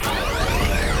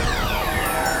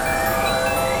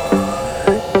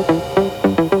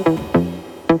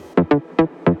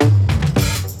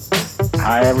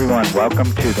everyone.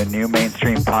 Welcome to the New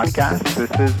Mainstream Podcast.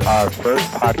 This is our first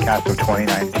podcast of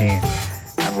 2019,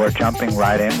 and we're jumping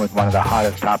right in with one of the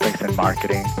hottest topics in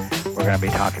marketing. We're going to be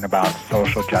talking about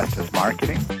social justice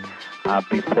marketing.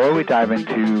 Before we dive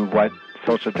into what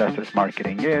social justice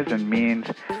marketing is and means,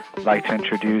 I'd like to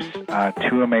introduce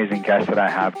two amazing guests that I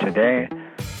have today,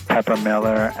 Pepper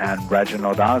Miller and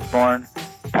Reginald Osborne.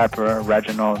 Pepper,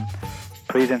 Reginald,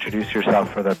 please introduce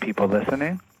yourself for the people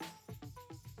listening.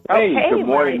 Hey, good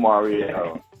morning,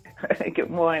 Mario. Good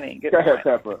morning. Go ahead,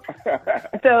 Pepper.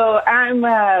 So I'm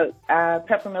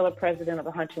Pepper Miller, president of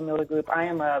the Hunter Miller Group. I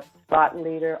am a thought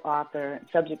leader, author,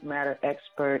 subject matter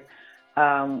expert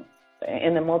in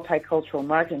the multicultural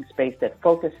marketing space that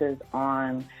focuses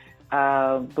on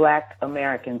Black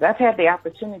Americans. I've had the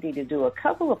opportunity to do a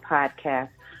couple of podcasts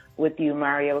with you,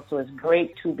 Mario, so it's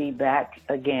great to be back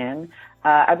again.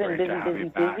 I've been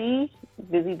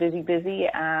busy,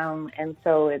 and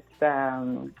so it's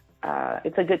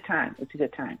a good time. It's a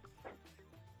good time.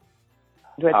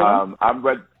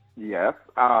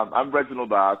 I'm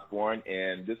Reginald Osborne,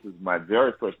 and this is my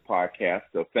very first podcast.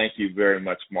 So thank you very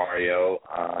much, Mario.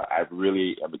 I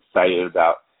really am excited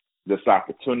about this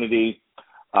opportunity.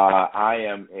 I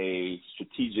am a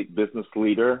strategic business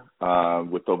leader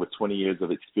with over 20 years of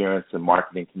experience in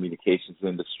marketing communications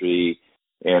industry.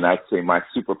 And I'd say my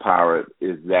superpower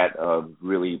is that of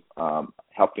really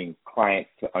helping clients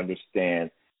to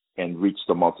understand and reach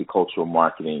the multicultural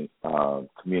marketing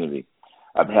community.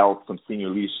 I've held some senior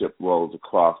leadership roles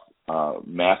across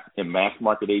mass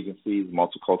market agencies,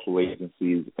 multicultural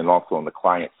agencies, and also on the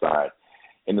client side.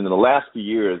 And in the last few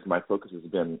years, my focus has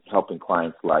been helping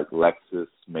clients like Lexus,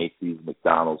 Macy's,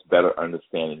 McDonald's better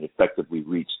understand and effectively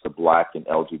reach the Black and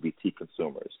LGBT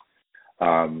consumers.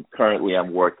 Currently,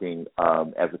 I'm working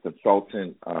as a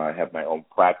consultant. I have my own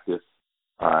practice,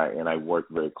 and I work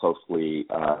very closely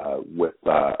with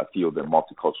a few of the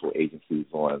multicultural agencies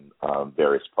on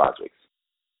various projects.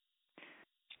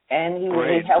 And he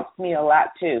helps me a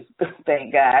lot, too.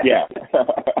 Thank God. Yeah.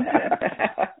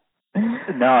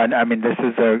 No, and I mean,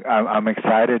 I'm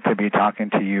excited to be talking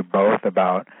to you both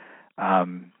about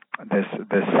this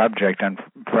subject. And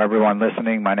for everyone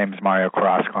listening, my name is Mario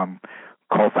Carrasco. I'm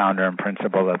co-founder and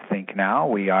principal of Think Now.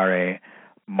 We are a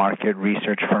market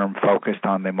research firm focused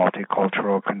on the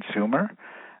multicultural consumer,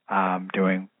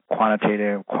 doing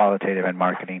quantitative, qualitative, and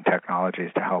marketing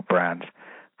technologies to help brands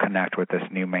connect with this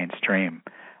new mainstream.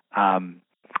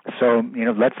 So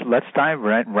let's dive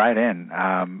right in.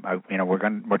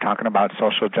 We're talking about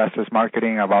social justice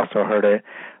marketing. I've also heard it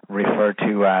referred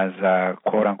to as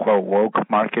quote unquote woke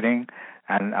marketing,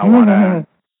 and I want to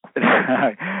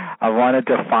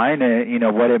define it.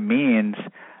 What it means,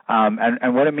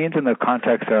 and what it means in the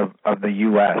context of the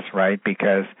U.S. Right?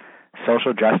 Because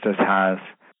social justice has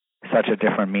such a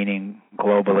different meaning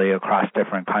globally across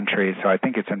different countries. So I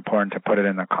think it's important to put it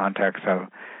in the context of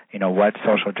what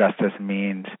social justice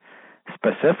means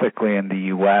specifically in the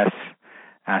U.S.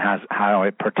 and how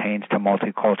it pertains to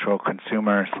multicultural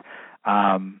consumers.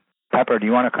 Pepper, do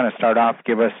you want to kind of start off,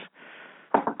 give us,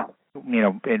 in your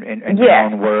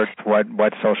own words,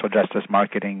 what social justice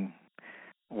marketing,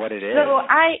 what it is?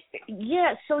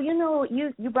 So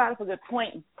you brought up a good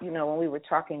point, when we were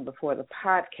talking before the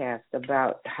podcast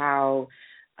about how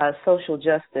social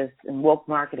justice and woke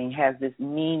marketing has this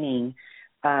meaning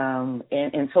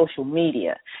in social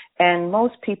media. And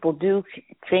most people do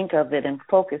think of it and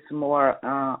focus more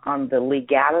on the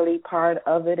legality part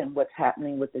of it and what's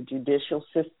happening with the judicial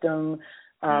system,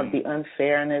 the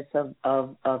unfairness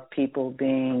of people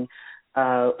being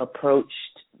approached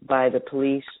by the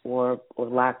police or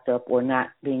locked up or not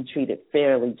being treated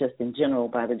fairly just in general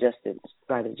by the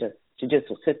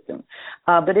judicial system.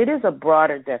 But it is a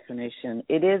broader definition.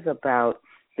 It is about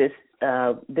this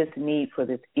need for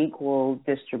this equal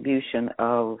distribution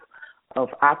of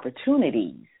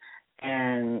opportunities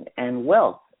and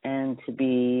wealth, and to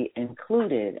be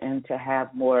included and to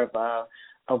have more of a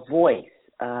voice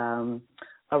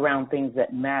around things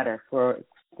that matter for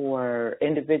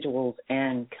individuals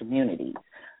and communities.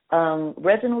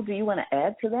 Reginald, do you want to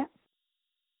add to that?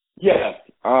 Yes.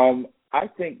 I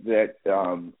think that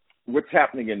what's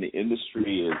happening in the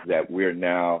industry is that we're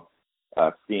now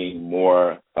seeing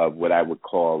more of what I would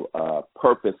call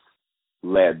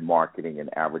purpose-led marketing and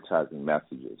advertising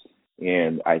messages.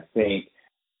 And I think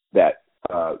that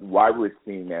why we're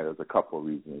seeing that is a couple of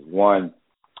reasons. One,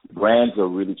 brands are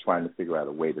really trying to figure out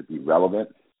a way to be relevant.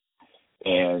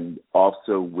 And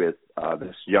also with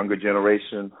this younger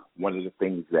generation, one of the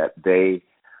things that they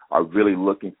are really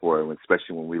looking for,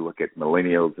 especially when we look at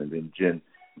millennials and then Gen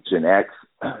X,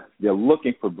 they're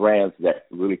looking for brands that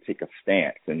really take a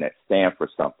stance and that stand for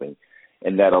something.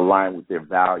 and that align with their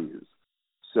values.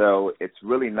 So it's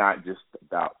really not just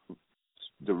about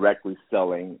directly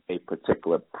selling a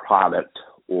particular product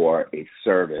or a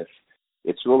service.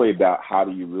 It's really about how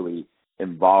do you really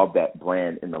involve that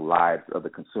brand in the lives of the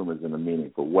consumers in a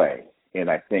meaningful way. And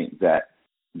I think that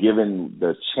given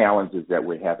the challenges that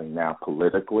we're having now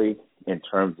politically in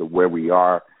terms of where we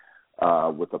are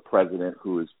with a president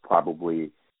who has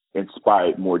probably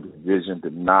inspired more division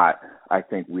than not, I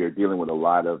think we are dealing with a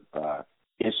lot of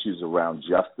issues around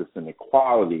justice and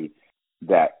equality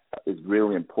that is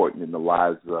really important in the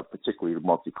lives of particularly the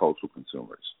multicultural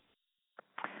consumers.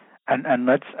 And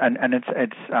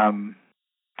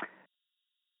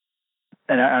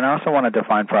I also want to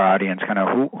define for our audience kind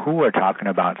of who we're talking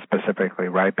about specifically,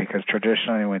 right? Because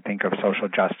traditionally when we think of social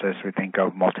justice, we think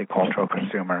of multicultural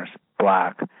consumers,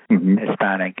 Black,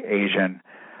 Hispanic, Asian,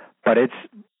 but it's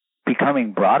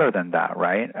becoming broader than that,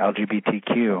 right?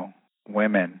 LGBTQ,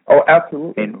 women. Oh,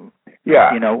 absolutely.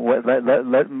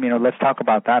 Let's talk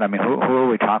about that. I mean, who are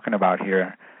we talking about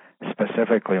here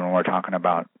specifically when we're talking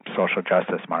about social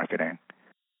justice marketing?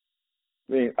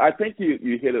 I think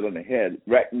you hit it on the head.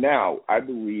 Right now, I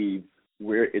believe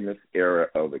we're in this era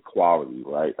of equality,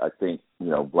 right? I think,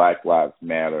 Black Lives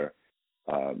Matter,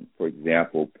 for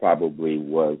example, probably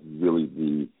was really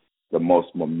the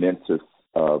most momentous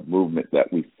movement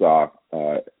that we saw,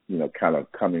 kind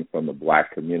of coming from the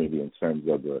Black community in terms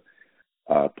of the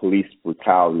police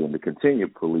brutality and the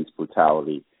continued police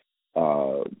brutality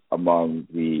among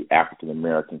the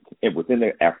within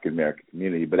the African American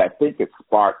community. But I think it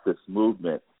sparked this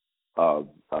movement of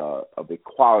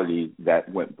equality that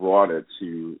went broader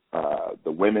to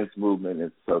the women's movement,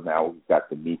 and so now we've got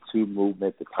the Me Too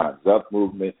movement, the Time's Up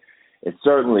movement, and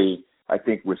certainly I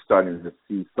think we're starting to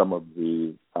see some of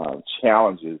the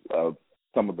challenges of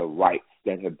some of the rights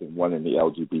that have been won in the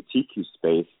LGBTQ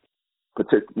space,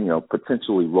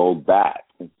 potentially rolled back.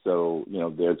 And so,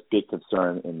 there's big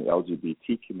concern in the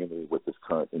LGBT community with this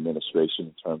current administration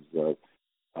in terms of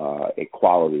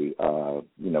equality,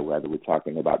 whether we're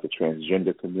talking about the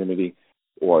transgender community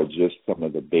or just some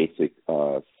of the basic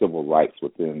civil rights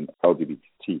within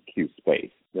LGBTQ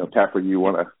space. Taffer, you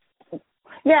want to?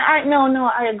 Yeah,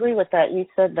 I agree with that. You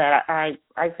said that.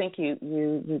 I think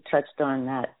you touched on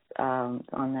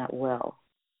that well,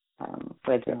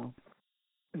 Reginald.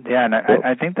 Yeah, and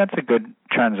I think that's a good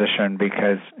transition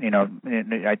because,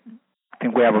 I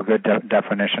think we have a good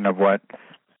definition of what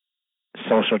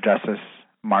social justice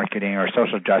marketing or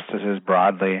social justice is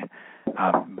broadly,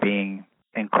 being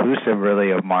inclusive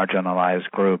really of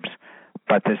marginalized groups.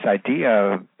 But this idea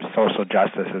of social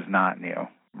justice is not new,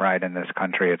 right? In this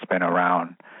country, it's been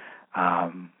around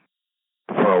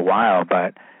for a while,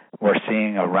 but we're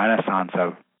seeing a renaissance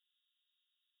of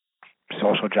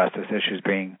social justice issues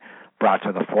being brought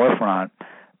to the forefront,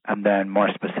 and then more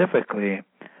specifically,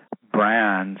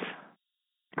 brands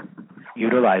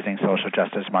utilizing social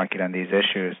justice marketing and these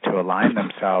issues to align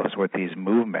themselves with these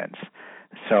movements.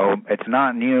 So it's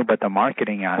not new, but the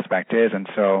marketing aspect is. And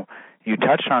so you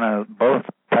touched on it, both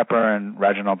Pepper and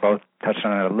Reginald both touched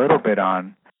on it a little bit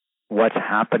on what's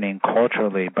happening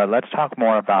culturally, but let's talk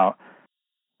more about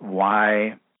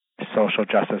why social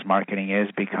justice marketing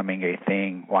is becoming a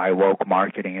thing, why woke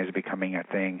marketing is becoming a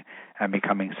thing and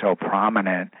becoming so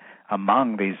prominent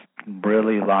among these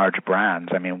really large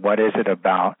brands. I mean, what is it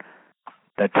about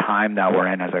the time that we're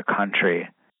in as a country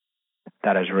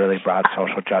that has really brought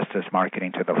social justice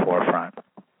marketing to the forefront?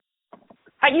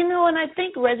 And I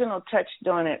think Reginald touched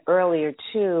on it earlier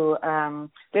too.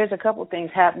 There's a couple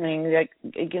things happening.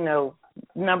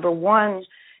 Number one,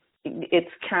 it's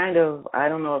kind of, I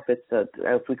don't know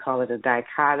if we call it a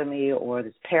dichotomy or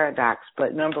this paradox,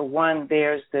 but number one,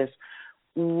 there's this,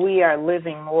 we're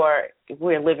living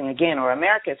again, or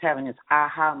America is having this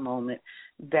aha moment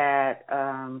that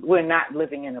we're not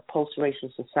living in a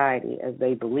post-racial society as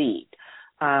they believed.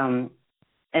 And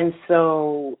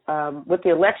so with the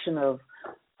election of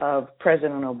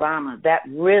President Obama, that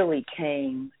really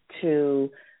came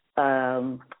to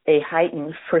a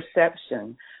heightened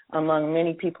perception among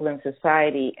many people in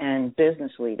society and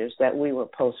business leaders that we were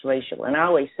post-racial. And I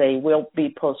always say we'll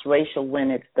be post-racial when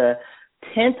it's the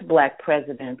 10th Black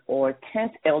president or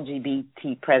 10th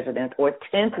LGBT president or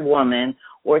 10th woman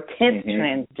or 10th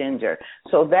transgender.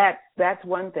 So that's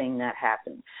one thing that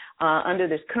happened. Under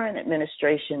this current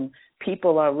administration,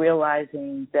 people are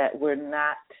realizing that we're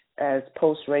not as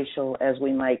post-racial as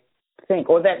we might think,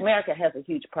 or that America has a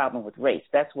huge problem with race.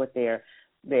 That's what they're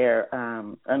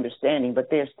understanding, but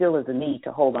there still is a need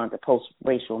to hold on to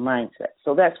post-racial mindset.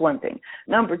 So that's one thing.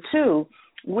 Number two,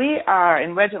 we are,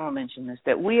 and Reginald mentioned this,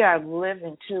 that we are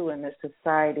living too in this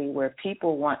society where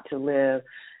people want to live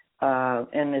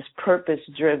in this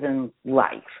purpose-driven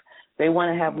life. They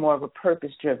want to have more of a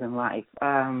purpose-driven life.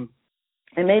 And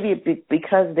maybe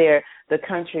because the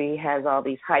country has all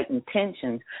these heightened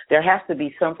tensions, there has to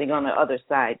be something on the other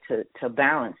side to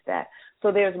balance that.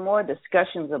 So there's more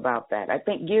discussions about that. I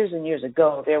think years and years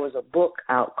ago, there was a book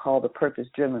out called The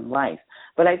Purpose-Driven Life.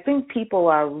 But I think people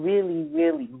are really,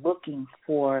 really looking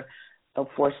for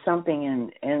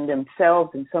something in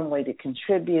themselves in some way to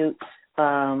contribute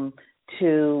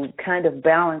to kind of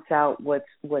balance out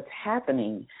what's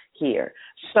happening here.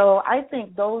 So I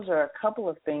think those are a couple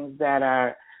of things that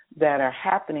are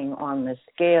happening on the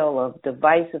scale of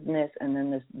divisiveness and then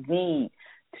this need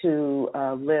to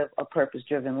live a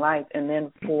purpose-driven life. And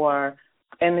then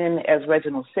as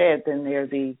Reginald said, then there are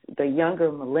the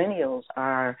younger millennials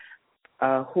are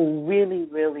who really,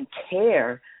 really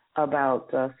care about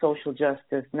social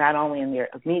justice, not only in their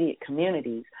immediate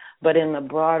communities, but in the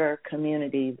broader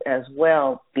communities as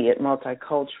well, be it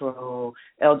multicultural,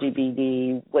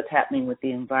 LGBT, what's happening with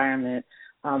the environment.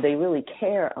 They really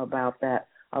care about that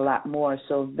a lot more.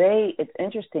 So it's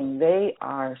interesting, they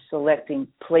are selecting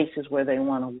places where they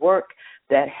want to work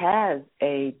that has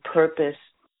a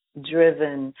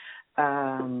purpose-driven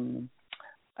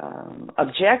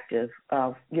objective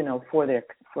of,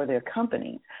 for their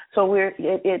company. So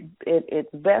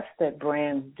it's best that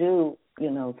brands do,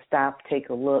 stop, take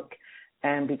a look,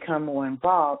 and become more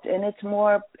involved, and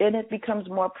it becomes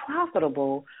more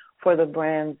profitable for the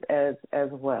brands as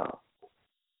well.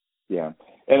 Yeah,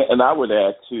 and I would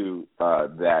add too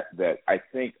that I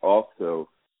think also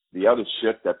the other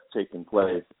shift that's taking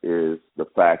place is the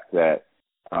fact that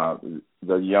the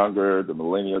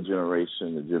millennial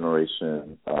generation, the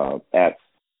Generation X,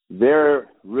 they're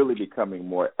really becoming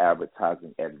more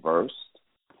advertising adverse.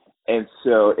 And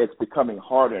so it's becoming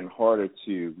harder and harder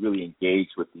to really engage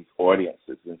with these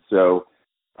audiences. And so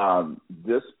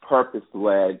this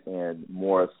purpose-led and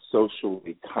more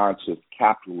socially conscious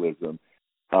capitalism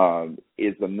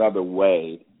is another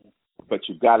way, but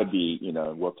you've got to be,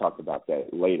 we'll talk about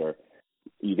that later,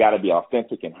 you got to be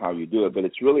authentic in how you do it, but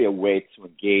it's really a way to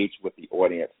engage with the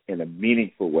audience in a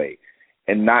meaningful way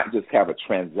and not just have a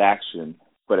transaction,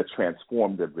 but a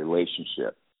transformative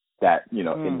relationship that, in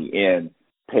the end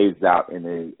pays out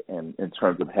in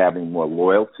terms of having more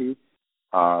loyalty.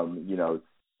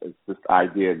 It's this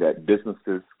idea that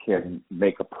businesses can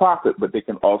make a profit, but they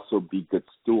can also be good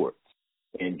stewards.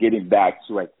 And getting back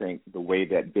to, I think, the way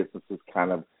that businesses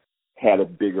kind of had a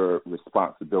bigger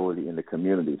responsibility in the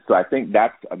community. So I think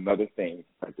that's another thing,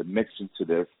 a dimension to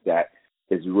this that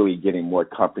is really getting more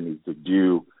companies to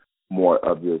do more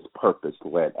of this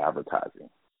purpose-led advertising.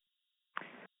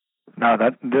 No,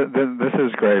 this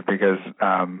is great because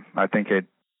I think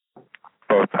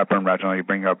both Pepper and Reginald, you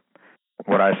bring up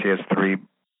what I see as three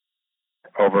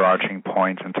overarching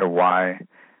points into why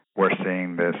we're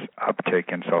seeing this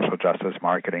uptick in social justice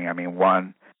marketing. I mean,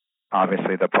 one,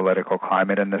 obviously the political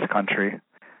climate in this country,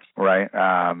 right?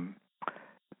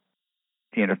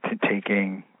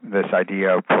 Taking this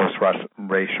idea of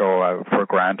post-racial for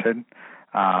granted.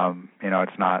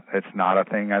 It's not a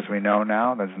thing as we know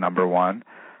now. That's number one.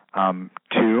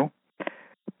 Two,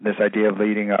 this idea of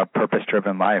leading a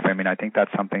purpose-driven life. I mean, I think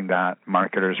that's something that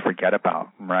marketers forget about,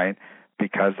 right?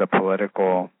 Because the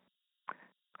political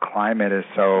climate is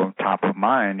so top of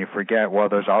mind, you forget, well,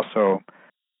 there's also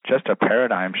just a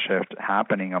paradigm shift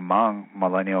happening among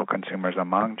millennial consumers,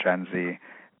 among Gen Z,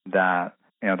 that,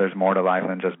 there's more to life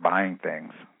than just buying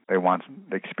things. They want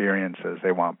experiences.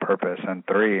 They want purpose. And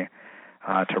three,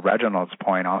 to Reginald's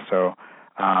point also,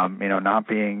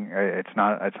 it's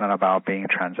not about being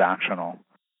transactional.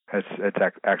 It's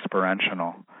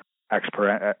experiential.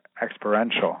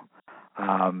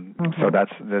 So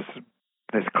that's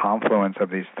this confluence of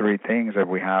these three things, that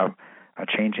we have a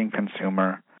changing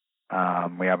consumer,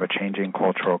 we have a changing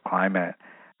cultural climate,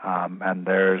 and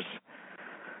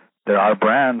there are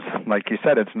brands, like you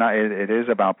said, it is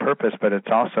about purpose, but it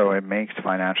makes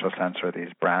financial sense for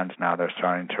these brands now. They're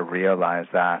starting to realize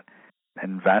that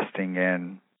investing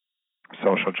in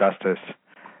social justice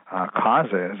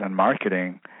causes and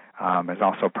marketing is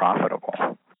also profitable.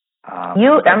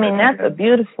 That's a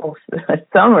beautiful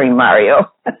summary,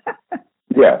 Mario.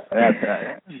 Yes, that's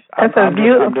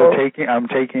beautiful. I'm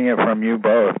taking it from you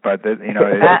both, but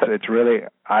it's really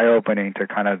eye-opening to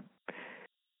kind of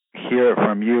hear it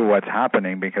from you what's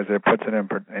happening, because it puts it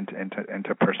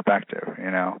into perspective.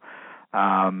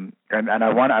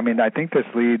 I think this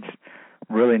leads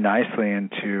really nicely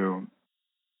into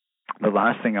the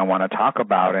last thing I want to talk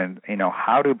about, and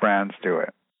how do brands do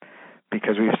it?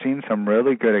 Because we've seen some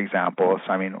really good examples.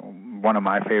 I mean, one of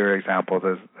my favorite examples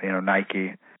is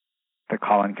Nike, the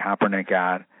Colin Kaepernick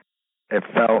ad. it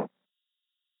felt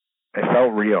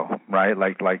real, right?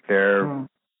 Like they're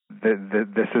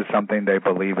this is something they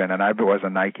believe in. And I was a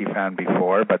Nike fan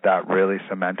before, but that really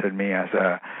cemented me as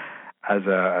a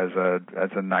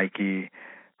Nike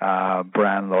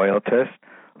brand loyalist.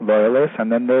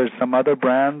 And then there's some other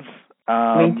brands.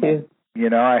 Me too. You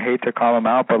know, I hate to call them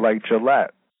out, but like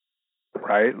Gillette,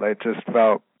 right? Like, just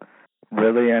felt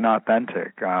really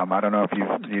inauthentic. I don't know if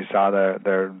you saw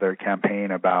their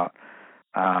campaign about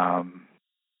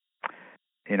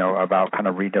about kind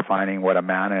of redefining what a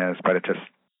man is, but it just,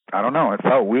 I don't know, it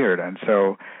felt weird, and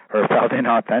so, or it felt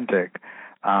inauthentic.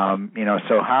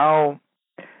 So how,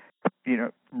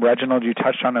 Reginald, you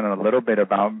touched on it a little bit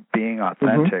about being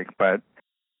authentic, but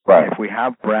if we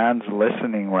have brands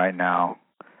listening right now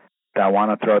that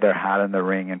want to throw their hat in the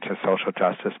ring into social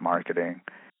justice marketing,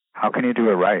 how can you do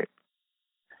it right?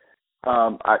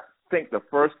 I think the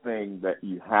first thing that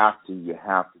you have to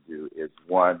do is,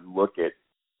 one, look at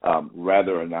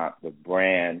whether or not the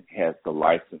brand has the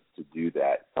license to do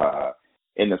that,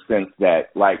 in the sense that,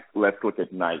 like, let's look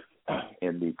at Nike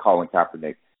in the Colin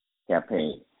Kaepernick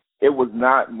campaign. It was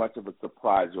not much of a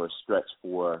surprise or a stretch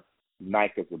for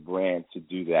Nike as a brand to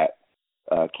do that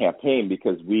campaign,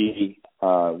 because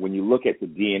when you look at the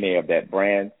DNA of that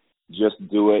brand, Just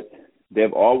Do It,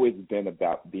 they've always been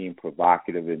about being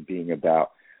provocative and being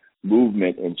about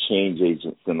movement and change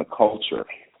agents in the culture.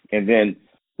 And then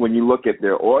when you look at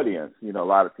their audience, a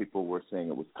lot of people were saying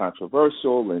it was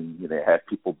controversial and they had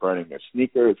people burning their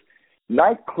sneakers.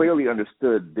 Nike clearly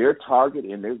understood their target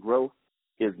and their growth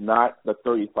is not the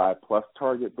 35-plus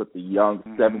target, but the young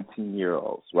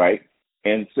 17-year-olds, right?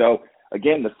 And so,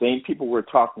 again, the same people we're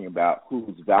talking about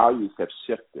whose values have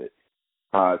shifted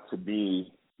to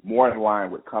be more in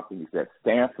line with companies that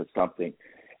stand for something,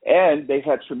 and they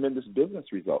had tremendous business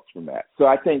results from that. So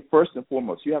I think first and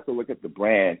foremost, you have to look at the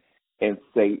brand and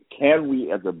say, can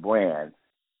we as a brand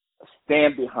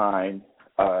stand behind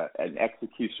an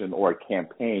execution or a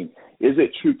campaign? Is it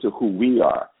true to who we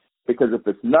are? Because if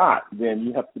it's not, then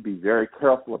you have to be very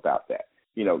careful about that.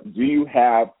 Do you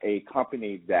have a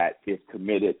company that is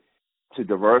committed to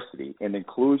diversity and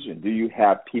inclusion? Do you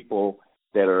have people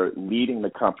that are leading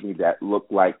the company that look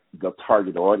like the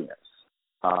target audience?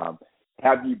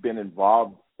 Have you been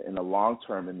involved in the long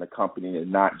term in the company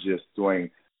and not just doing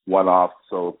one-off?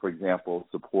 So, for example,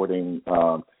 supporting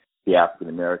the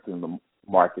African-American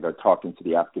market or talking to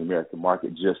the African-American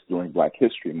market just during Black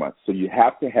History Month. So you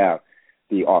have to have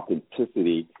the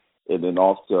authenticity and then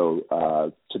also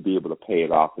to be able to pay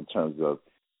it off in terms of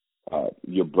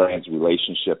your brand's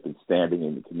relationship and standing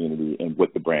in the community and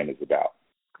what the brand is about.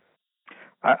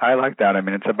 I like that. I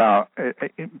mean, it's about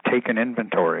taking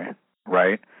inventory,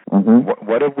 right?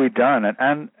 What have we done?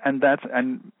 And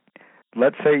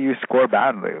let's say you score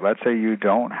badly. Let's say you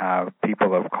don't have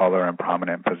people of color in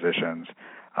prominent positions.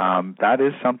 That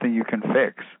is something you can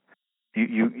fix.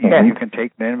 You can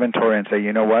take the inventory and say,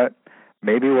 you know what?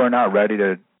 Maybe we're not ready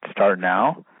to start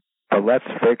now, but let's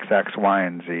fix X, Y,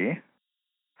 and Z,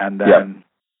 and then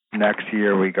next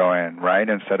year we go in, right?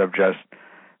 Instead of just,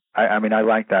 I mean, I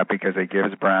like that because it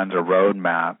gives brands a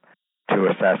roadmap to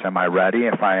assess, am I ready?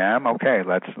 If I am, okay,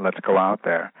 let's go out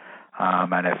there.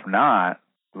 And if not,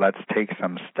 let's take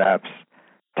some steps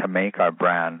to make our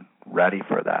brand ready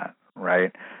for that,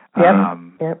 right?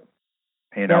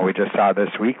 We just saw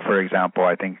this week, for example,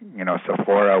 I think,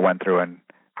 Sephora went through an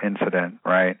incident,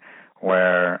 right,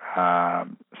 where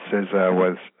SZA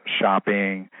was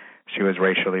shopping, she was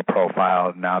racially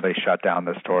profiled, now they shut down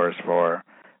the stores for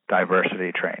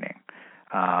diversity training.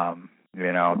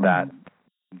 That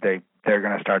they're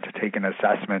going to start to take an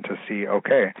assessment to see,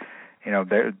 okay,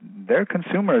 their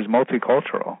consumer is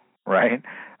multicultural, right?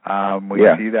 We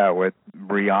see that with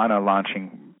Rihanna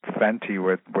launching Fenty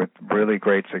with really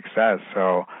great success.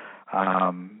 So,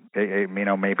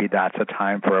 maybe that's a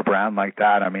time for a brand like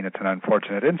that. I mean, it's an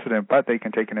unfortunate incident, but they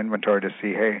can take an inventory to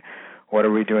see, hey, what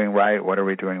are we doing right? What are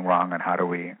we doing wrong? And how do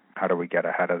we get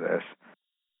ahead of this?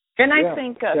 And I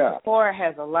think Sephora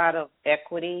has a lot of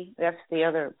equity. That's the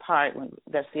other part.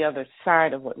 That's the other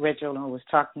side of what Reginald was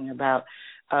talking about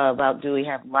do we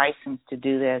have license to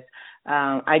do this?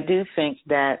 I do think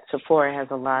that Sephora has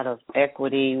a lot of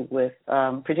equity with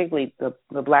particularly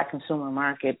the Black consumer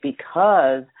market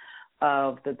because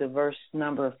of the diverse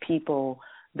number of people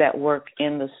that work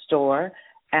in the store,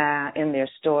 in their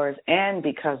stores, and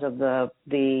because of the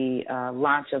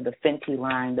launch of the Fenty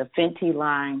line. The Fenty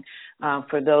line,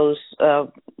 for those,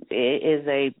 is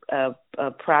a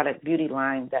product beauty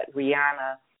line that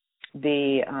Rihanna,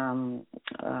 the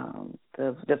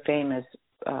famous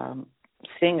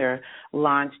singer,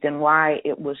 launched. And why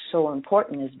it was so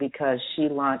important is because she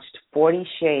launched 40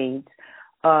 shades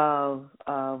of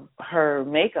her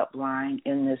makeup line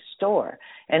in this store,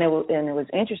 and it was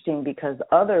interesting because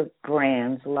other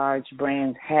brands, large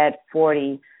brands, had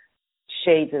 40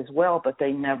 shades as well, but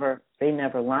they never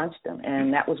launched them,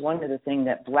 and that was one of the things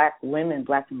that black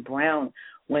and brown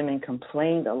women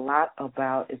complained a lot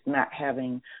about, is not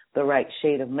having the right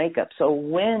shade of makeup. So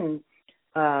when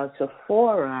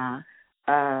Sephora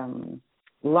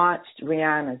launched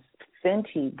Rihanna's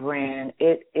Fenty brand,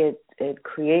 it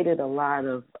created a lot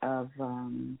of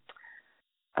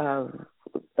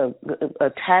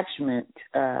attachment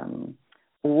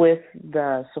with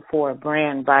the Sephora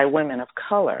brand by women of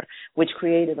color, which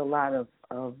created a lot of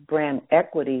brand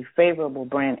equity, favorable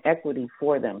brand equity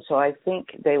for them. So I think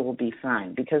they will be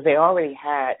fine because they already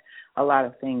had a lot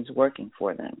of things working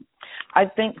for them. I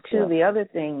think, too, the other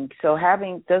thing, so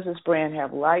does this brand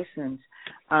have license?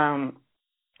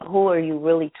 Who are you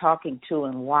really talking to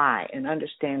and why, and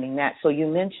understanding that. So you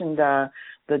mentioned the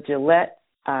Gillette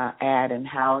ad and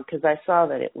how, because I saw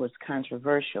that it was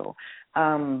controversial.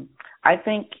 I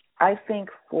think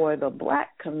for the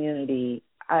black community,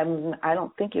 I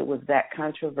don't think it was that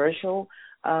controversial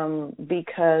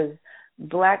because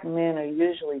black men are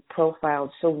usually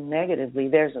profiled so negatively.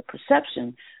 There's a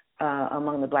perception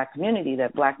among the black community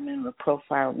that black men were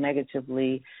profiled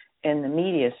negatively in the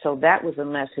media. So that was a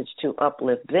message to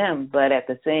uplift them. But at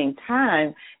the same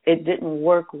time, it didn't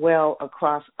work well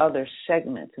across other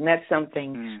segments. And that's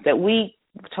something that we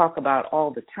talk about all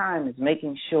the time, is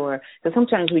making sure that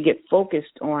sometimes we get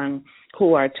focused on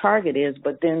who our target is,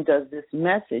 but then does this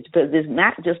message, but this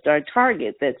not just our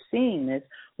target that's seeing this,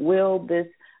 will this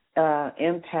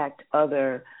impact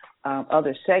other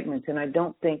segments? And I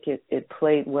don't think it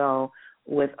played well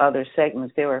with other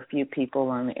segments. There were a few people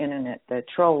on the internet that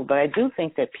trolled, but I do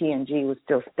think that P&G was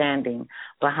still standing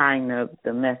behind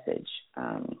the message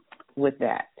with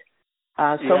that.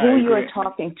 Who you are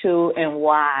talking to and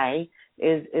why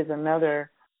is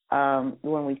another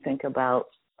when we think about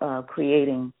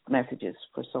creating messages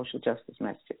for social justice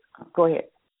messages. Go ahead.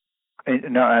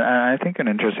 No, I think an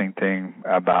interesting thing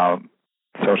about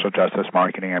social justice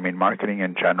marketing, I mean, marketing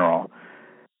in general,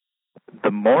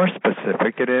 the more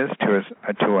specific it is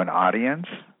to an audience,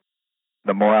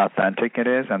 the more authentic it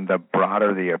is, and the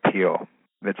broader the appeal.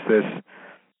 It's this.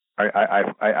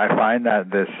 I find that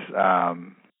this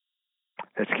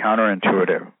it's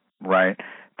counterintuitive, right?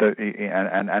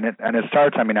 And it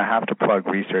starts. I mean, I have to plug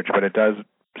research, but it does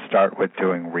start with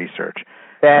doing research.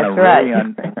 That's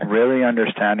right. Really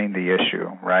understanding the issue,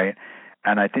 right?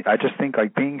 And I just think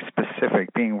like being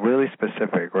really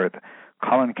specific, with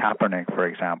Colin Kaepernick, for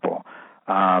example,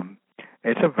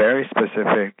 it's a very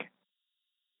specific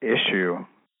issue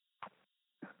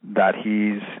that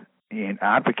he's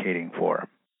advocating for,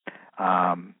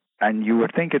 and you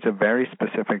would think it's a very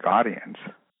specific audience,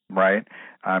 right?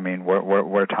 I mean,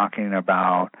 we're talking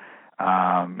about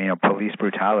police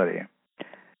brutality,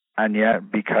 and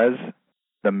yet because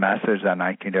the message that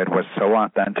Nike did was so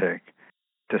authentic,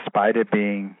 despite it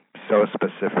being so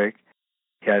specific,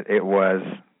 yet it was,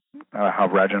 how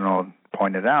Reginald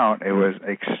pointed out, it was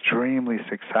extremely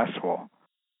successful.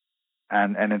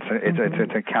 And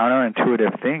it's a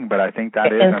counterintuitive thing, but I think that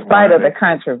is in spite of the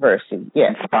controversy.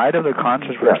 Yes. In spite of the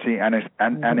controversy, and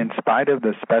in spite of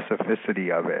the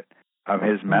specificity of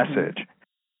his message,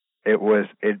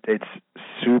 it's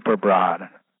super broad,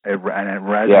 and it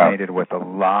resonated with a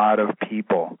lot of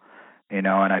people, and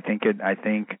I think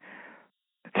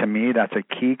to me that's a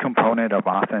key component of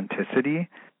authenticity,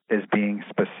 is being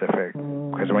specific,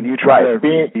 because when you try to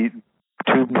be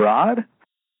too broad,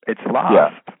 it's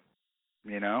lost. Yeah.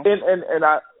 And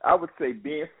I would say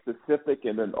being specific,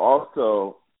 and then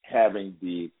also having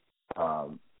the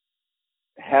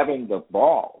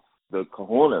balls, the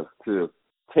cojones to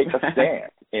take a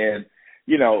stand. And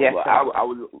I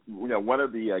was one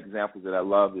of the examples that I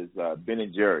love is Ben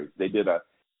and Jerry's. They did a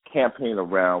campaign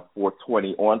around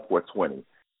 420 on 420,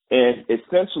 and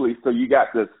essentially, so you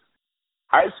got this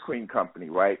ice cream company,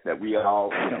 right, that we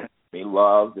all they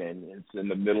love, and it's in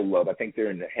the middle of, I think they're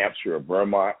in New Hampshire or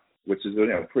Vermont, which is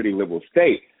a pretty liberal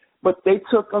state. But they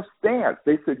took a stance.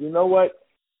 They said, you know what?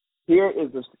 Here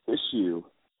is this issue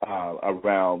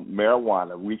around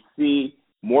marijuana. We see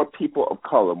more people of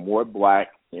color, more black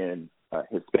and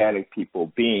Hispanic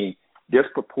people being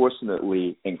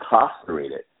disproportionately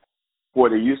incarcerated for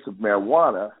the use of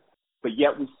marijuana, but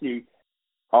yet we see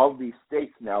all these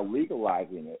states now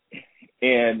legalizing it.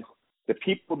 And the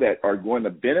people that are going to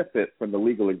benefit from the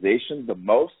legalization the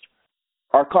most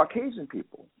are Caucasian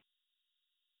people.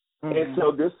 And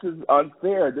so this is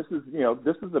unfair. This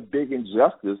is a big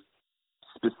injustice,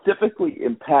 specifically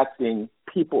impacting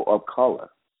people of color.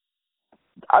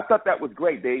 I thought that was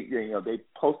great. They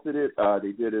posted it.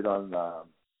 They did it on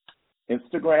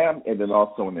Instagram and then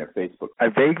also on their Facebook. I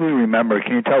vaguely remember.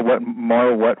 Can you tell what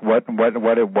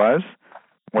it was?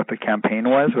 What the campaign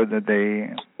was? Or did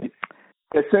they?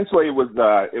 Essentially, it was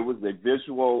a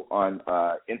visual on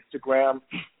Instagram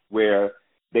where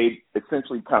they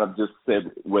essentially kind of just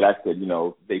said what I said.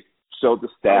 They showed the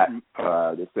stats.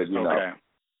 They said,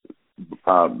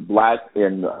 Black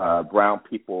and brown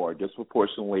people are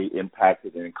disproportionately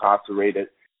impacted and incarcerated,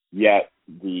 yet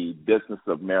the business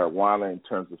of marijuana in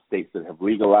terms of states that have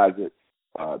legalized it,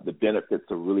 the benefits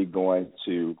are really going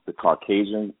to the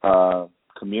Caucasian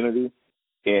community.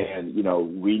 And,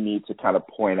 we need to kind of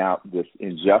point out this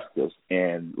injustice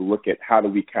and look at how do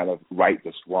we kind of right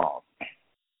this wrong.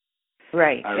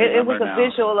 Right. It was a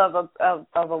visual of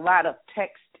a lot of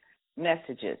text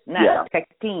messages, not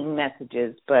texting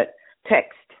messages, but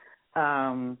text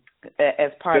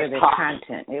as part of the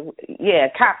content.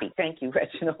 Copy. Thank you,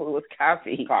 Reginald. It was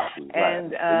copy. Copy,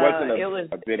 and right. It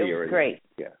wasn't a video. It was great.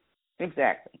 Yeah,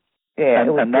 exactly. Yeah,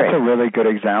 and that's a really good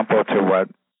example to what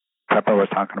Pepper was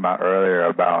talking about earlier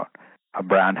about a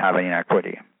brand having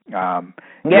equity.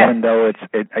 Even though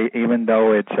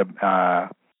it's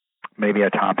maybe a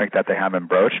topic that they haven't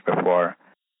broached before.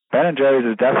 Ben & Jerry's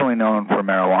is definitely known for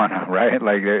marijuana, right?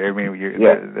 Like, I mean,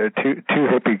 they're two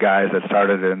hippie guys that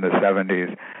started it in the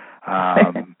 70s.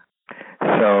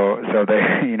 So they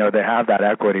they have that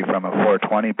equity from a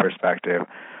 420 perspective,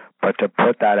 but to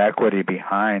put that equity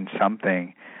behind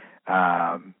something,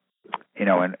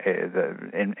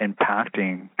 in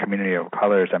impacting community of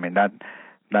colors, I mean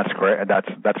that's great.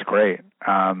 That's great.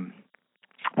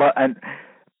 Well, and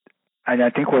I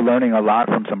think we're learning a lot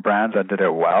from some brands that did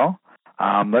it well.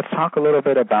 Let's talk a little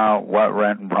bit about what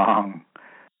went wrong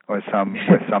with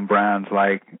some brands.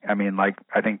 Like I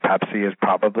think Pepsi is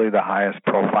probably the highest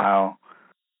profile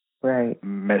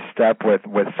misstep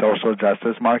with social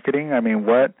justice marketing. I'd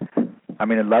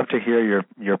love to hear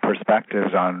your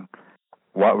perspectives on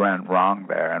what went wrong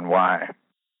there and why.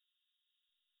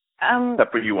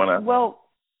 Pepper, you wanna? Well,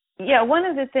 yeah. One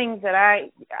of the things that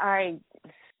I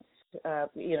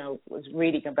was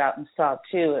reading about and saw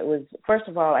too. It was, first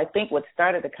of all, I think what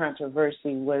started the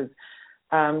controversy was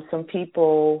some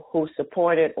people who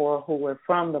supported or who were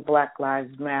from the Black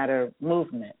Lives Matter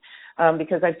movement,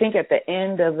 because I think at the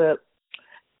end of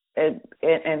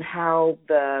and how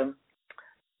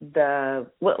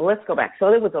let's go back.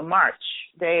 So it was a march.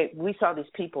 We saw these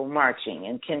people marching,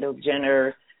 and Kendall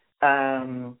Jenner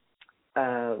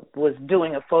was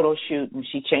doing a photo shoot, and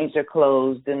she changed her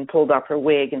clothes and pulled off her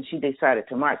wig, and she decided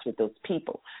to march with those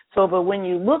people. So, but when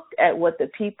you looked at what the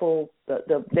people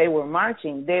they were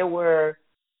marching,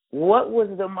 what was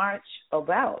the march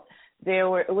about?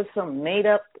 It was some made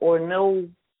up or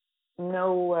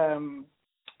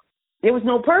there was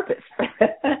no purpose.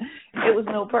 It was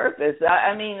no purpose.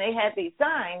 I mean, they had these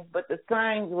signs, but the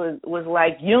signs was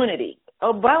like unity.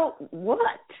 About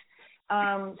what?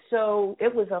 So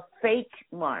it was a fake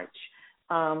march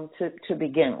to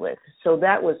begin with. So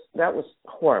that was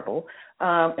horrible.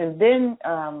 And then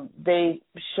they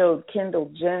showed Kendall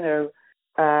Jenner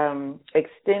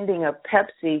extending a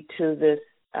Pepsi to this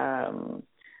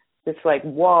like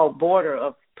wall border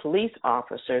of police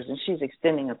officers, and she's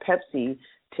extending a Pepsi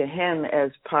to him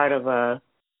as part of an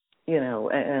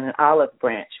olive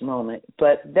branch moment.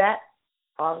 But that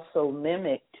also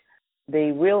mimicked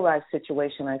the real life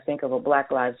situation, I think, of a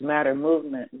Black Lives Matter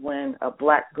movement when a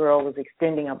black girl was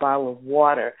extending a bottle of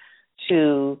water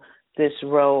to this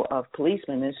row of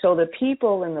policemen. And so the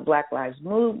people in the Black Lives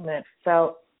movement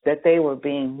felt that they were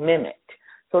being mimicked.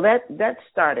 So that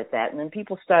started that. And then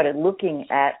people started looking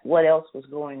at what else was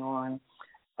going on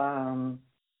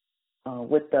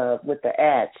with the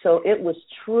ad. So it was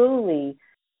truly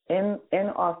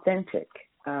inauthentic.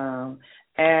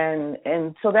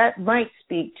 And so that might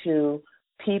speak to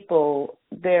people.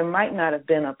 There might not have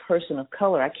been a person of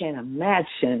color. I can't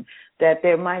imagine that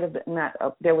there might have been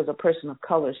there was a person of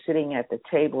color sitting at the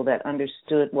table that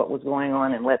understood what was going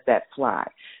on and let that fly.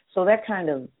 So that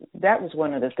was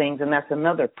one of the things, and that's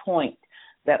another point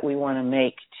that we want to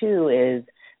make too, is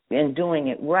in doing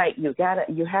it right, you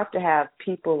have to have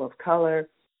people of color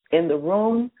in the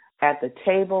room at the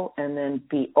table, and then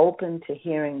be open to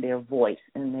hearing their voice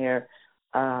and their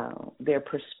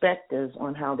perspectives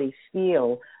on how they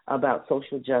feel about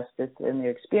social justice and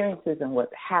their experiences and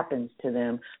what happens to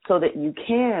them, so that you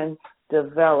can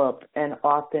develop an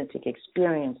authentic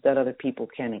experience that other people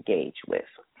can engage with.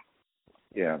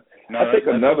 Yeah. No, I think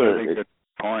another really good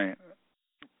point.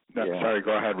 Sorry,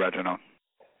 go ahead, Reginald.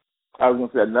 I was going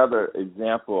to say another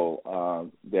example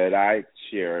that I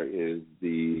share is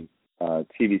the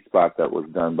TV spot that was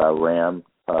done by Ram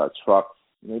Trucks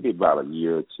maybe about a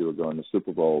year or two ago in the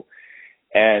Super Bowl.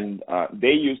 And they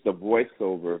used the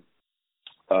voiceover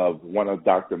of one of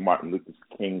Dr. Martin Luther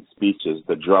King's speeches,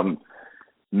 the Drum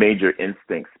Major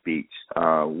Instinct speech,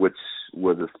 which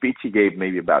was a speech he gave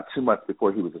maybe about 2 months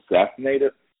before he was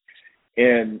assassinated.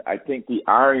 And I think the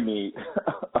irony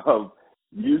of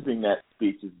using that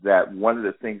speech is that one of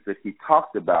the things that he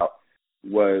talked about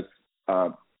was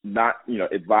not,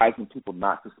 advising people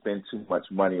not to spend too much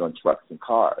money on trucks and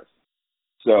cars.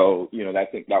 So, I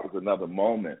think that was another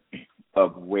moment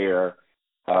of where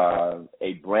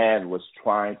a brand was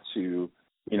trying to,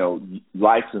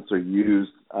 license or use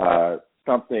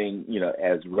something,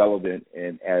 as relevant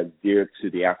and as dear to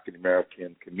the African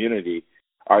American community,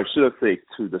 or I should say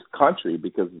to this country,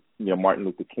 because, Martin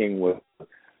Luther King was a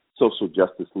social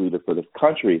justice leader for this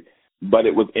country, but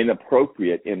it was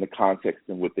inappropriate in the context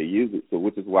in which they use it. So,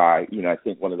 which is why, I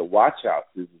think one of the watch outs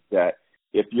is that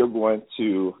if you're going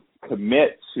to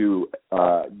commit to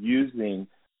using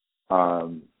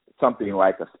something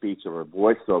like a speech or a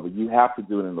voiceover, you have to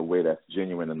do it in a way that's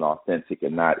genuine and authentic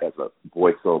and not as a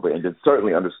voiceover, and then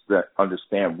certainly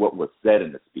understand what was said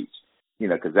in the speech,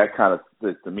 because that kind of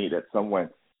says to me that someone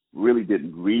really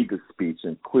didn't read the speech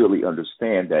and clearly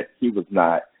understand that he was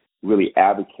not really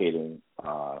advocating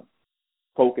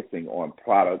focusing on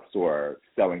products or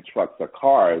selling trucks or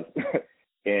cars,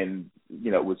 and,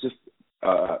 it was just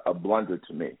a blunder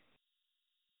to me.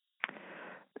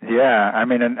 Yeah, I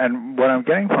mean, and what I'm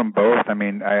getting from both, I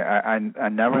mean, I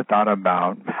never thought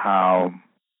about how,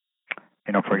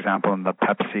 for example, in the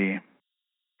Pepsi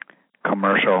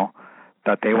commercial,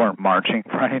 that they weren't marching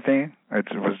for anything. It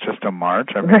was just a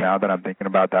march. I mean, now that I'm thinking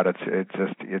about that,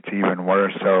 it's even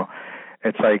worse. So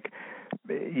it's like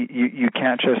you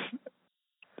can't just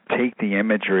take the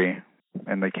imagery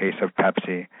in the case of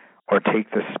Pepsi or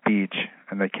take the speech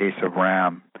in the case of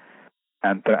Ram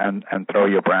and throw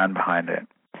your brand behind it.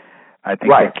 I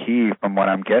think right. The key from what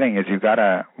I'm getting is you've got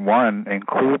to, one,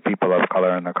 include people of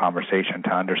color in the conversation to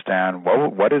understand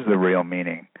what is the real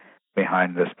meaning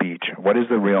behind the speech, what is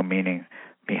the real meaning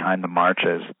behind the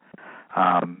marches,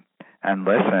 and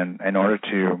listen in order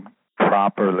to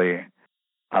properly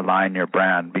align your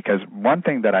brand. Because one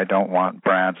thing that I don't want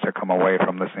brands to come away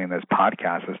from listening to this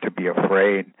podcast is to be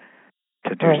afraid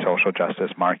to do social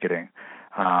justice marketing.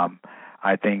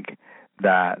 I think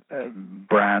that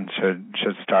brands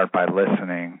should start by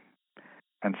listening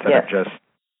instead of just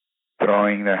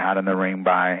throwing their hat in the ring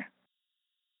by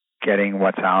getting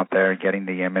what's out there, getting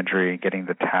the imagery, getting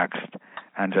the text,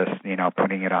 and just,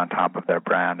 putting it on top of their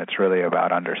brand. It's really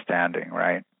about understanding,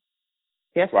 right?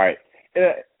 Yes. Right.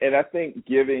 And I think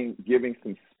giving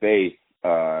some space,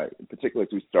 particularly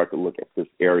as we start to look at this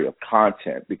area of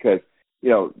content, because,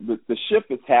 the shift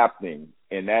is happening,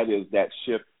 and that is that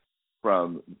shift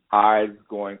from eyes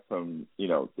going from,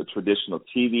 the traditional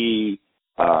TV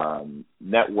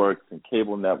networks and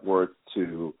cable networks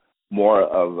to more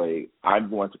of I'm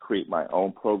going to create my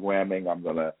own programming. I'm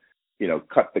going to,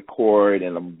 cut the cord,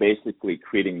 and I'm basically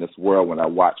creating this world when I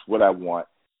watch what I want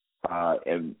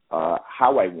and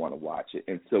how I want to watch it.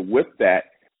 And so with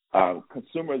that,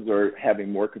 consumers are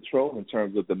having more control in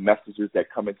terms of the messages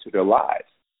that come into their lives.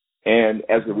 And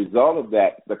as a result of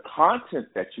that, the content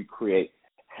that you create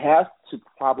has to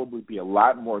probably be a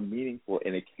lot more meaningful,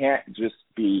 and it can't just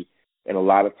be, and a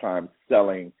lot of times,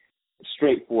 selling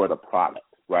straightforward a product,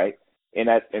 right? And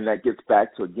that gets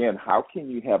back to, again, how can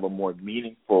you have a more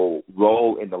meaningful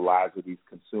role in the lives of these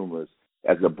consumers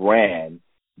as a brand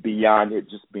beyond it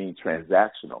just being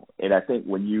transactional? And I think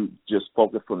when you just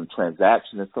focus on the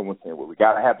transaction and someone saying, well, we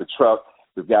got to have the truck,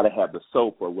 we've got to have the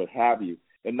soap or what have you,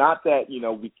 and not that,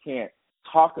 we can't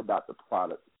talk about the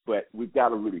product, but we've got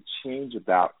to really change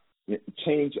our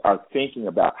thinking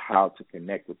about how to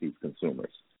connect with these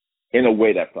consumers in a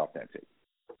way that's authentic.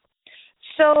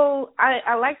 So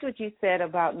I liked what you said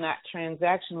about not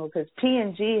transactional, because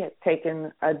P&G has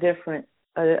taken a different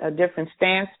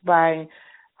stance by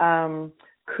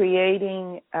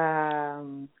creating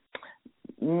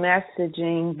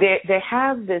messaging. They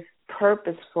have this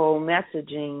purposeful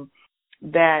messaging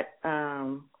that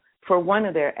for one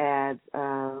of their ads,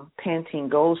 Pantene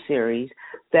Gold Series,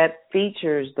 that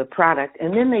features the product.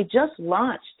 And then they just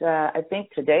launched, I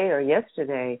think today or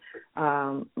yesterday,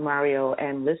 Mario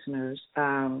and listeners,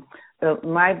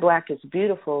 My Black is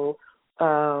Beautiful,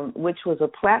 which was a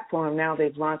platform. Now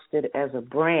they've launched it as a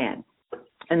brand.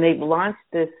 And they've launched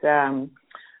this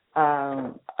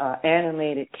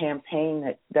animated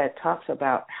campaign that talks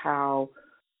about how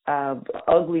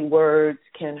ugly words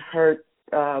can hurt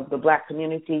the Black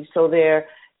community. So they're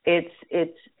it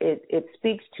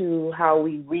speaks to how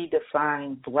we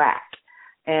redefine Black,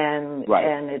 and right.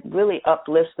 and it really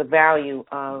uplifts the value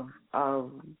of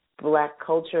Black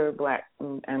culture, Black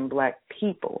and Black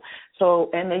people. So,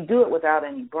 and they do it without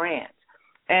any brands.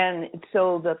 And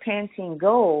so the Pantene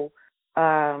Go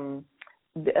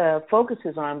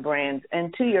focuses on brands.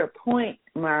 And to your point,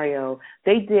 Mario,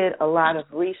 they did a lot of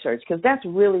research because that's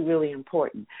really, really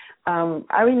important.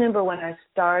 I remember when I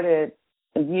started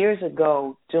years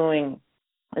ago doing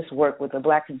this work with the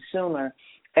Black consumer,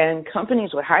 and companies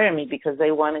would hire me because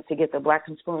they wanted to get the Black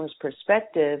consumer's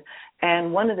perspective.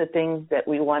 And one of the things that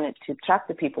we wanted to talk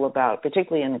to people about,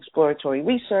 particularly in exploratory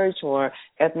research or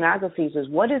ethnographies, is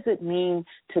what does it mean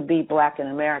to be Black in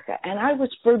America? And I was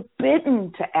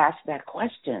forbidden to ask that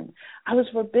question. I was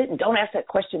forbidden. Don't ask that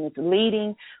question. It's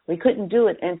leading. We couldn't do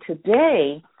it. And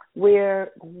today,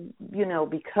 where,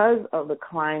 because of the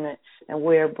climate and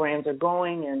where brands are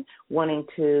going and wanting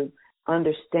to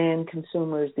understand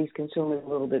these consumers a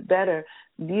little bit better,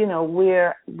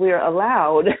 we're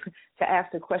allowed to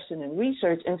ask the question in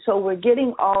research. And so we're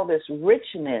getting all this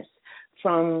richness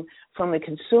from the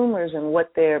consumers and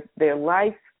what their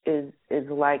life is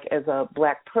like as a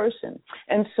Black person.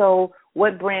 And so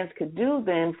what brands could do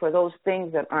then for those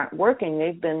things that aren't working,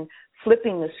 they've been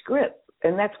flipping the script.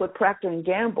 And that's what Procter &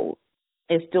 Gamble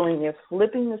is doing. They're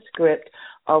flipping the script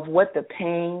of what the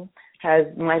pain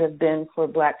might have been for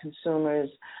Black consumers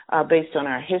based on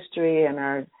our history and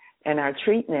our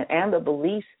treatment and the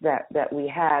beliefs that we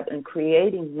have, and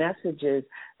creating messages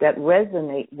that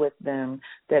resonate with them,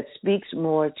 that speaks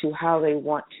more to how they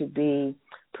want to be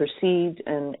perceived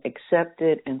and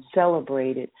accepted and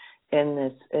celebrated in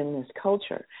this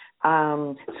culture.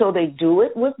 So they do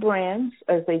it with brands,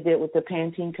 as they did with the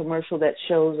Pantene commercial that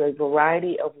shows a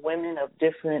variety of women of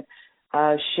different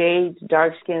shades,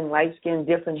 dark skin, light skin,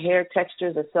 different hair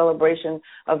textures, a celebration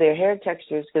of their hair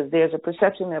textures, because there's a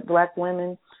perception that Black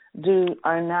women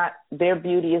their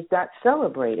beauty is not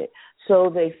celebrated. So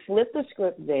they flip the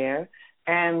script there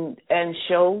and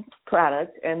show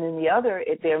product, and then the other,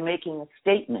 they're making a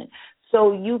statement.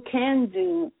 So you can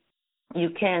do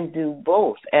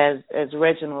both, as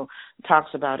Reginald talks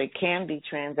about. It can be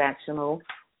transactional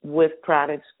with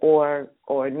products or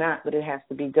not, but it has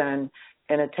to be done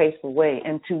in a tasteful way.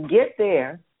 And to get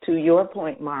there, to your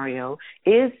point, Mario,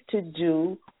 is to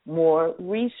do more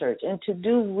research, and to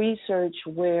do research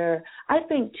where I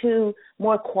think, too,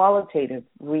 more qualitative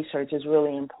research is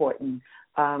really important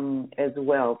as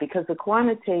well, because the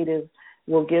quantitative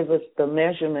will give us the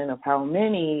measurement of how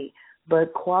many,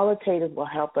 but qualitative will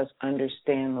help us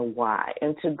understand the why.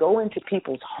 And to go into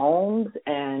people's homes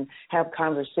and have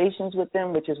conversations with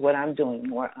them, which is what I'm doing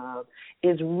more of,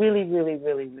 is really, really,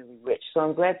 really, really rich. So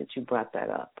I'm glad that you brought that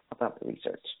up about the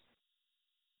research.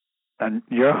 And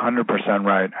you're 100%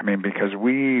 right. I mean, because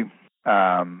we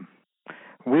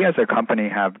as a company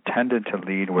have tended to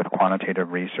lead with quantitative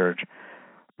research,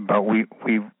 but we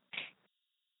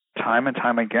time and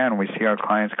time again, we see our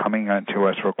clients coming to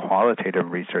us for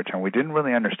qualitative research, and we didn't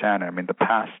really understand it. I mean, the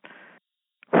past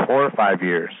 4 or 5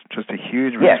 years, just a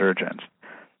huge resurgence.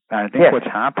 And I think what's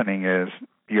happening is,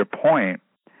 your point,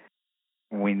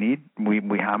 we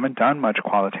haven't done much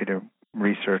qualitative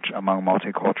research among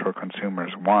multicultural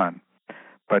consumers, one.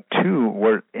 But two,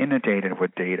 we're inundated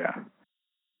with data.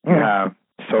 You have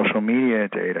social media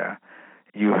data.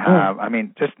 You have,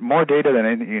 just more data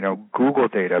than Google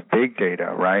data, big data,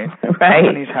 right? Right.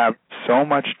 Companies have so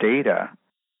much data,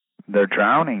 they're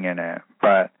drowning in it,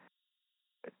 but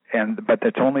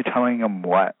it's only telling them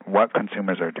what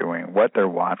consumers are doing, what they're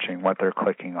watching, what they're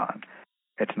clicking on.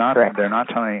 It's not. Correct. They're not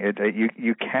telling it.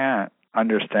 You can't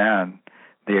understand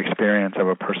the experience of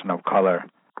a person of color,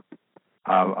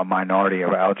 of a minority, of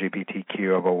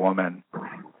LGBTQ, of a woman,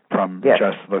 from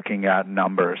just looking at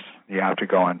numbers. You have to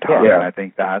go and talk. And I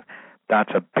think that's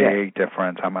a big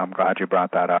difference. I'm glad you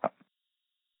brought that up.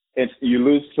 You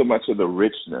lose so much of the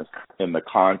richness in the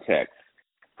context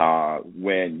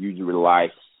when you rely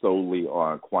solely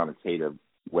on quantitative,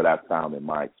 what I've found in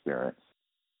my experience.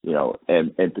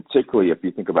 And particularly if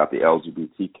you think about the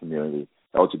LGBT community,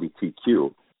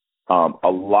 LGBTQ,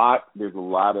 there's a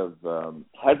lot of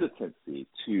hesitancy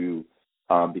to,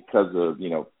 because of,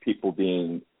 people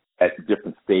being at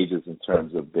different stages in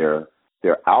terms of their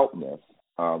outness.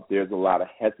 There's a lot of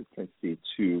hesitancy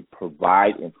to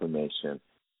provide information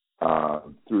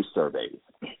through surveys.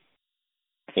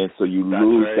 And so you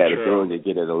lose that ability to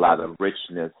get at a lot of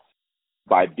richness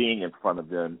by being in front of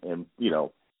them. And,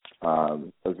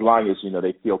 as long as,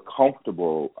 they feel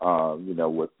comfortable,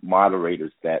 with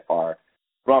moderators that are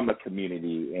from the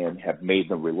community and have made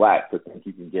them relax, I think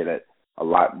you can get at a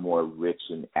lot more rich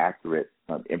and accurate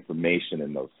information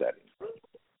in those settings.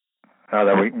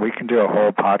 That we can do a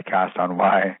whole podcast on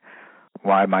why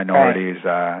minorities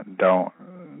are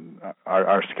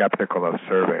skeptical of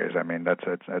surveys. I mean, that's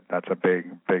a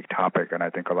big topic, and I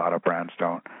think a lot of brands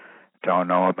don't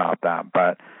know about that.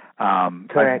 But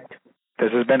correct.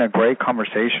 This has been a great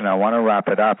conversation. I want to wrap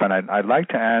it up, and I'd like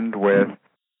to end with,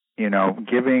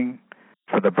 giving,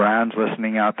 for the brands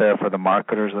listening out there, for the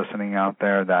marketers listening out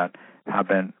there that have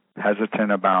been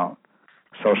hesitant about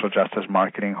social justice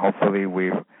marketing. Hopefully,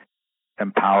 we've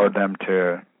empowered them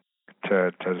to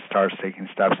start taking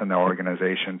steps in their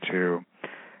organization to,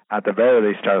 at the very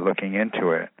least, start looking into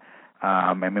it.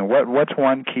 What's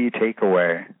one key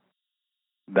takeaway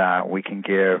that we can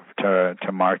give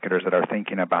to marketers that are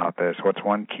thinking about this? What's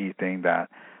one key thing that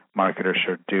marketers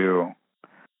should do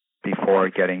before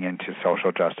getting into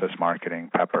social justice marketing?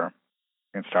 Pepper,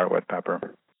 you can start with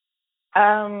Pepper.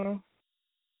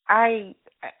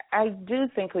 I do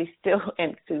think we still,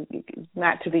 and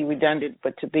not to be redundant,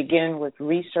 but to begin with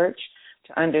research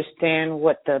to understand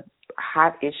what the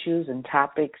hot issues and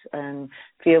topics and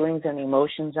feelings and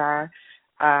emotions are.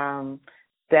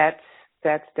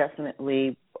 That's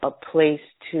definitely a place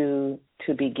to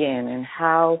begin. And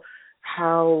how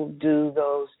do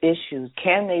those issues,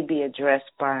 can they be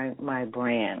addressed by my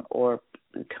brand or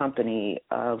company,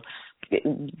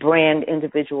 brand,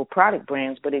 individual product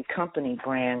brands, but a company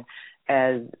brand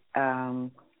as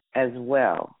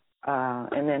well?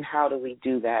 And then how do we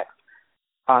do that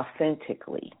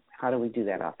authentically?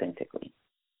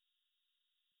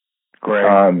 Great.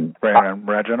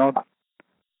 Reginald?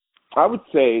 I would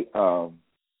say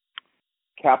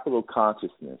capital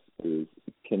consciousness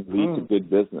can lead to good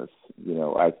business.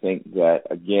 I think that,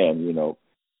 again,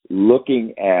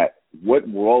 looking at what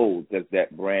role does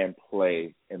that brand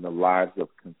play in the lives of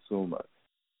consumers,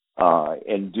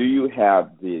 and do you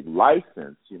have the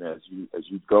license, as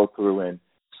you go through and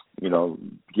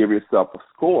give yourself a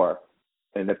score,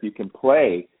 and if you can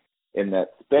play in that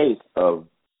space of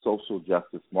social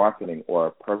justice marketing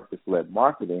or purpose-led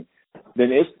marketing,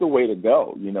 then it's the way to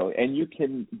go, and you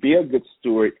can be a good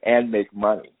steward and make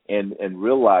money and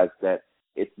realize that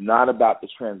it's not about the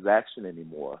transaction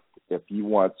anymore. If you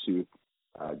want to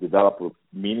develop a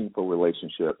meaningful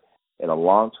relationship and a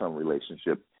long-term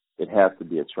relationship, it has to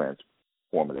be a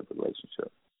transformative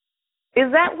relationship.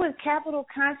 Is that what capital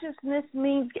consciousness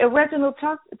means? Reginald,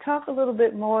 talk a little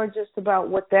bit more just about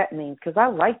what that means, because I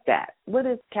like that. What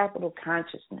is capital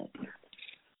consciousness?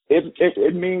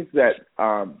 It means that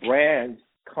brands,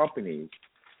 companies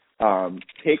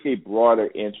take a broader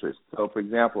interest. So, for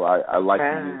example, I like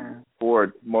to use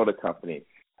Ford Motor Company.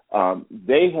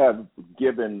 They have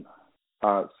given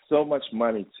so much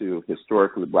money to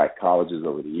historically black colleges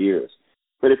over the years.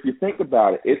 But if you think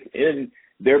about it, it's in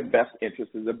their best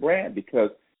interest as a brand,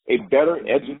 because a better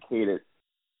educated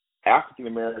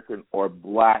African-American or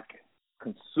black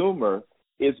consumer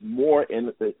is more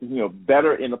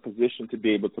better in a position to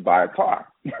be able to buy a car,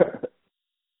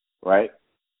 right?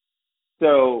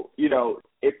 So,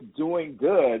 it's doing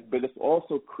good, but it's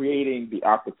also creating the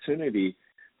opportunity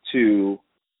to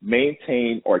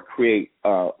maintain or create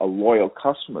a loyal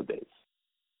customer base.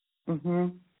 Mm-hmm.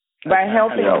 By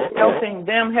helping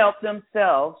them help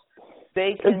themselves,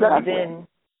 they can then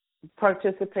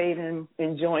participate in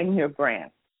enjoying your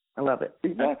brand. I love it.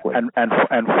 Exactly.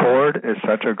 And Ford is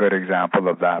such a good example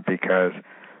of that, because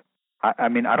I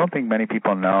don't think many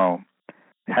people know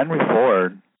Henry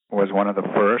Ford was one of the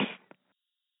first,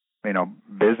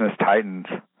 business titans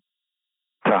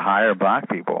to hire black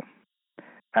people.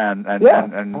 I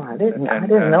didn't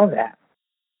know that.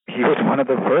 He was one of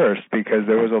the first, because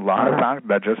there was a lot of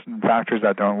factors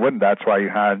that wouldn't. That's why you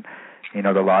had,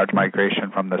 the large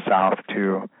migration from the South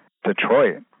to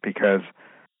Detroit, because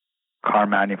car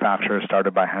manufacturers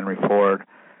started by Henry Ford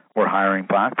were hiring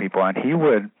black people, and he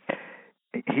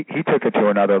took it to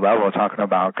another level, talking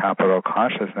about capital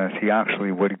consciousness. He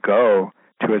actually would go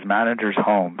to his managers'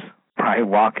 homes, right,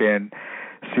 walk in,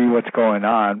 see what's going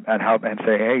on, and help and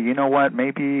say, hey, you know what,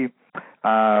 maybe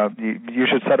you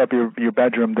should set up your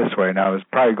bedroom this way. Now, it was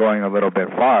probably going a little bit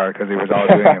far, because he was all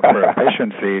doing it for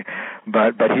efficiency,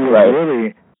 but he was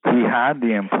really, he had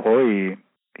the employee,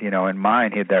 in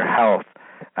mind. He had their health,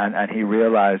 and he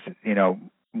realized,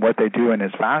 what they do in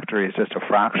his factory is just a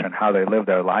fraction. How they live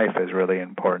their life is really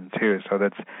important too. So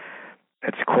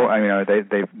it's cool.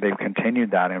 They've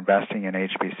continued that, investing in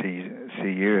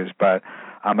HBCUs. But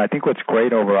I think what's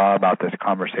great overall about this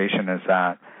conversation is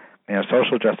that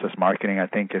social justice marketing, I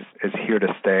think, is here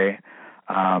to stay.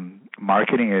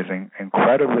 Marketing is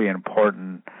incredibly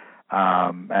important,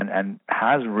 and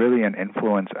has really an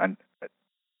influence on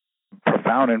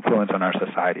profound influence on our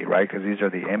society, right? Because these are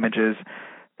the images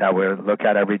that we look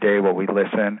at every day, what we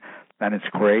listen, and it's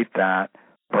great that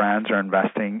brands are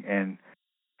investing in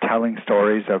telling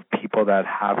stories of people that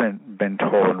haven't been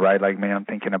told, right? Like, I'm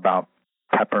thinking about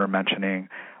Pepper mentioning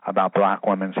about Black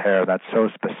women's hair. That's so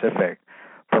specific.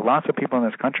 But lots of people in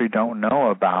this country don't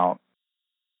know about,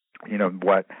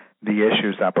 what the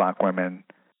issues that Black women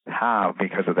have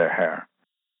because of their hair.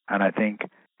 And I think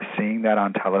seeing that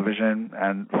on television,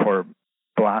 and for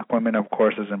Black women, of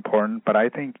course, is important, but I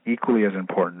think equally as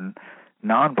important,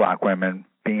 non-Black women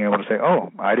being able to say,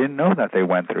 oh, I didn't know that they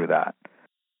went through that,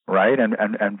 right?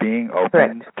 And being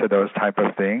open to those type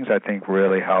of things, I think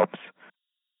really helps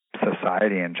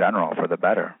society in general for the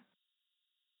better.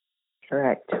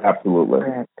 Correct. Absolutely.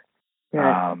 Correct.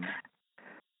 Well,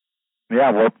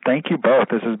 thank you both.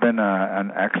 This has been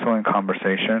an excellent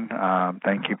conversation.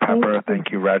 Thank you, Pepper.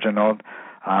 Thank you, Reginald.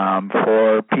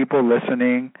 For people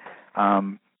listening,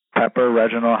 Pepper,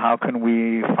 Reginald, how can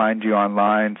we find you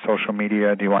online, social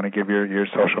media? Do you want to give your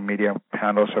social media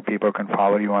handle so people can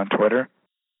follow you on Twitter?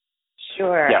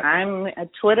 Sure. Yeah. I'm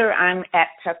at Twitter. I'm at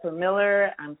Pepper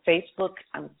Miller. On Facebook,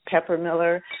 I'm Pepper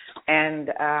Miller. And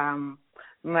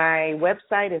my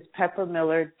website is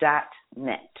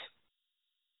peppermiller.net.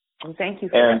 And thank you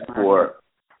for that.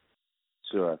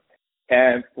 Sure.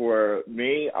 And for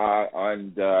me, I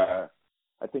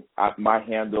think my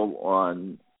handle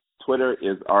on Twitter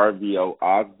is RVO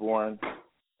Osborne,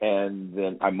 and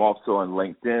then I'm also on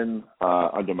LinkedIn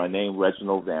under my name,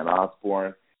 Reginald Van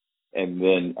Osborne, and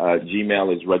then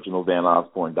Gmail is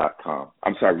reginaldvanosborne.com.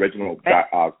 I'm sorry,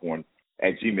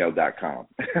 reginald.osborne@gmail.com.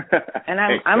 And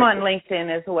I'm on LinkedIn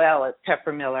as well as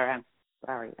Pepper Miller.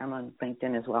 I'm on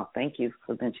LinkedIn as well. Thank you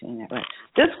for mentioning that.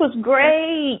 This was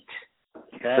great.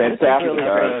 Fantastic.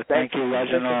 Really thank you,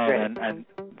 Reginald, and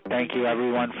thank you,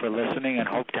 everyone, for listening, and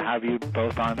hope to have you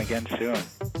both on again soon.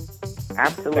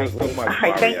 Absolutely. Thanks so much, all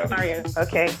right, thanks, Mario.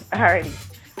 Okay. All righty.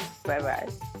 Bye-bye.